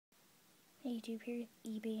Hey YouTube, here with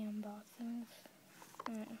eBay unboxings.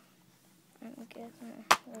 I guess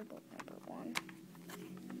label number 1.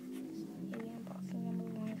 eBay unboxing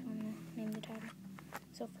number 1 is on the name of the title.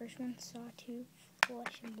 So first one, Sawtooth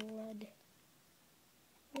Flesh and Blood.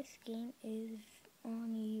 This game is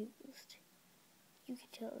unused. You can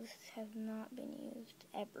tell this has not been used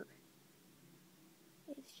ever.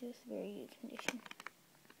 It's just very good condition.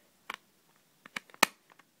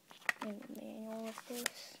 And the manual of this is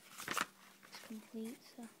complete,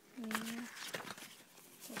 so manual.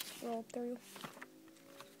 Let's scroll through.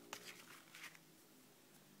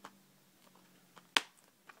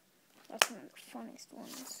 That's one of the funnest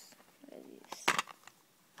ones that I've used.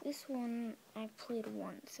 This one I played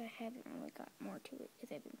once. I haven't really got more to it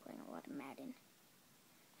because I've been playing a lot of Madden.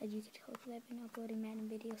 As you can tell, because I've been uploading Madden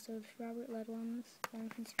videos. So it's Robert Ludlems, Bourne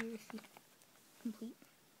Conspiracy, complete.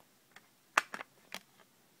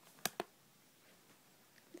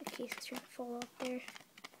 The case is trying to fall off there.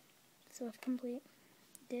 So it's complete.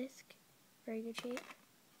 Disc, very good shape.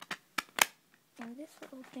 And this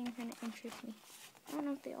little thing kind of interests me. I don't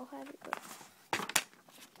know if they all have it, but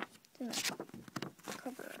it's in the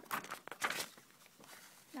cover art.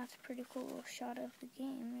 That's a pretty cool little shot of the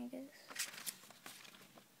game, I guess.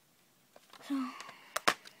 So,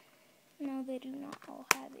 no, they do not all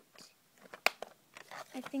have it.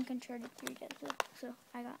 I think Uncharted 3 does though. So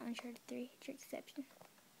I got Uncharted 3, Trick Exception.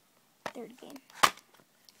 Third game.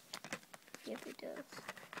 Yep, it does.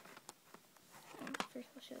 First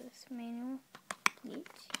I'll show this manual. Complete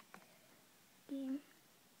game.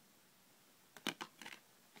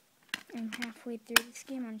 I'm halfway through this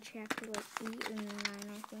game on chapter like 8 and 9,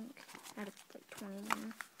 I think, out of like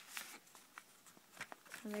 21.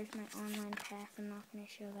 So there's my online path. I'm not going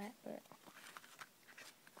to show that, but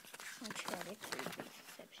I'll try to create this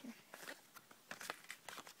exception.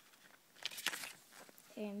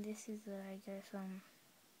 And this is, I guess,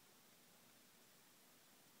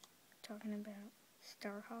 talking about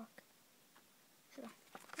Starhawk. So,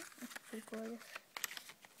 that's pretty cool, I guess.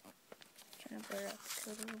 Trying to blur out the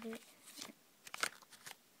code a little bit.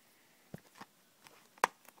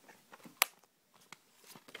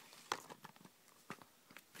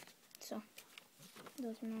 So,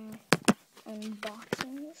 those are my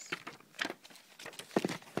unboxings.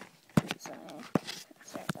 So,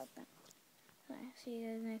 sorry about that. So, see you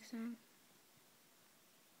guys next time.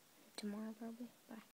 Tomorrow, probably. Bye.